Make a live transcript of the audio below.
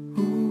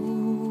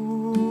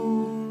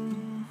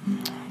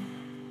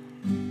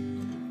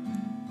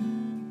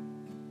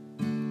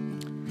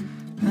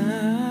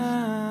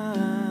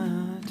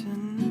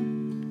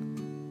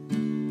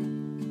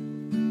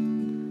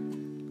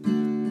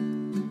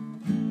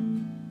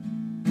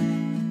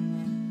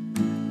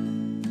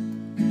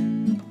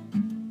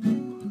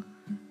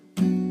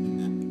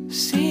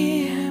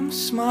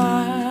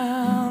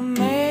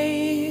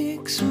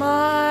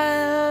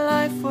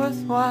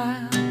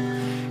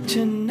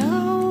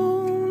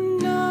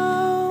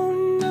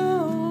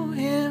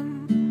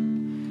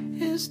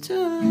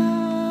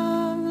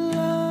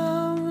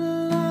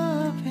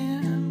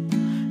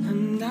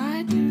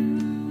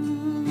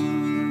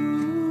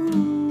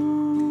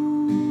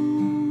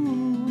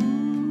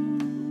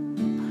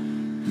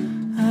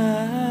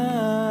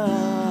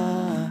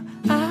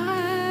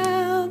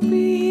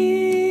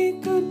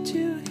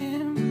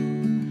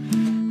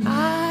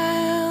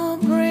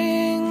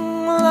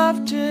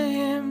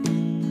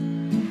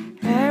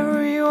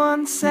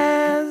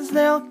'cause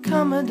there'll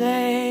come a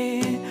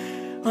day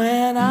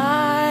when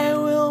I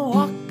will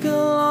walk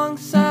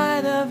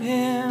alongside of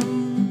him.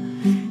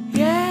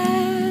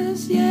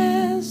 Yes,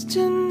 yes,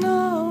 to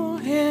know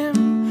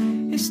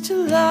him is to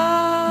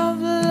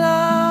love,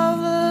 love,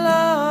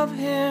 love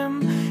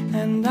him,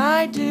 and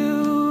I do.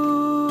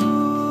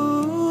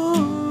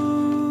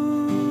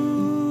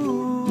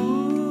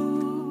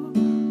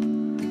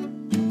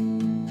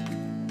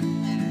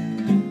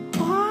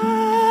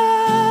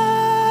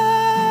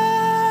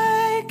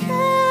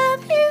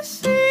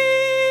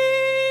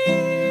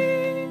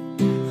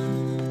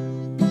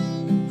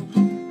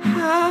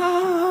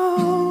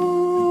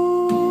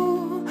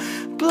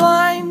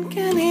 Blind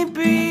can he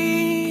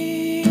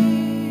be?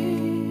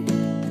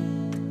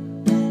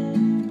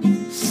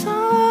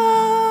 Someday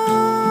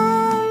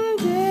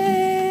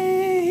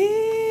he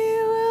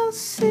will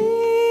see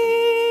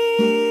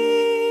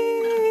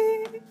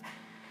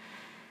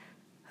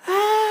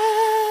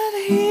that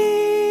he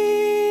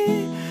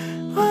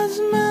was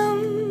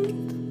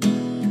meant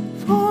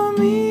for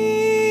me.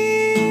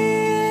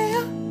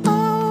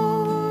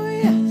 Oh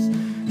yes,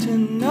 to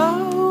know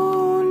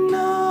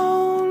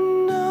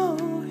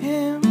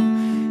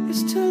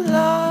to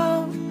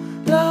love,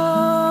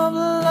 love,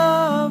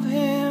 love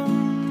him,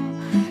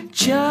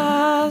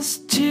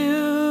 just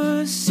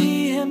to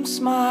see him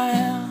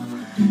smile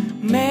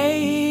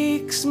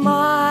makes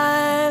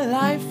my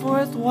life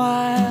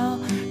worthwhile.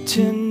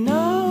 To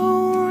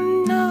know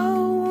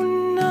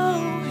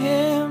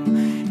him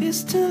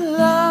is to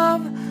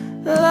love,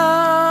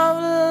 love,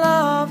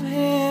 love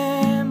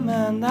him,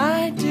 and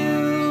I do,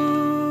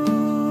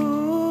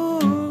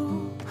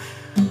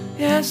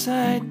 yes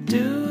I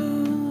do.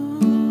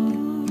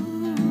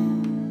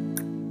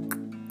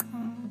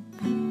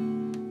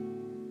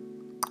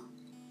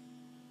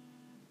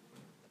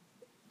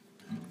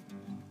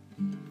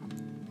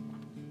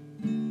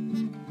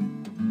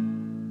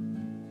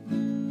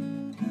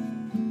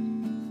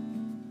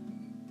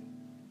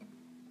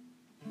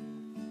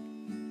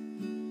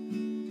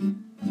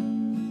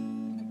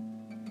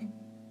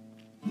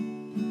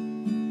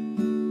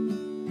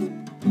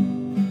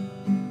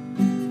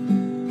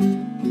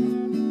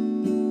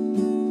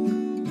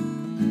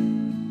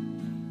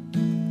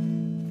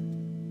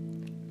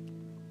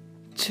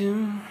 To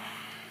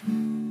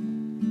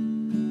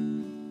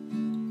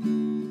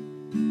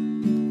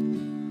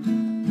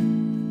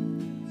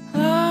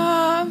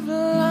love,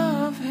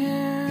 love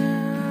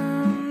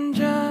him,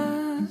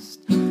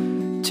 just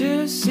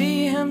to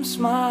see him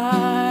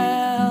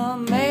smile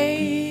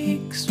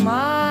makes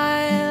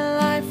my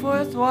life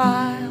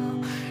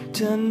worthwhile.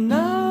 To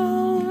know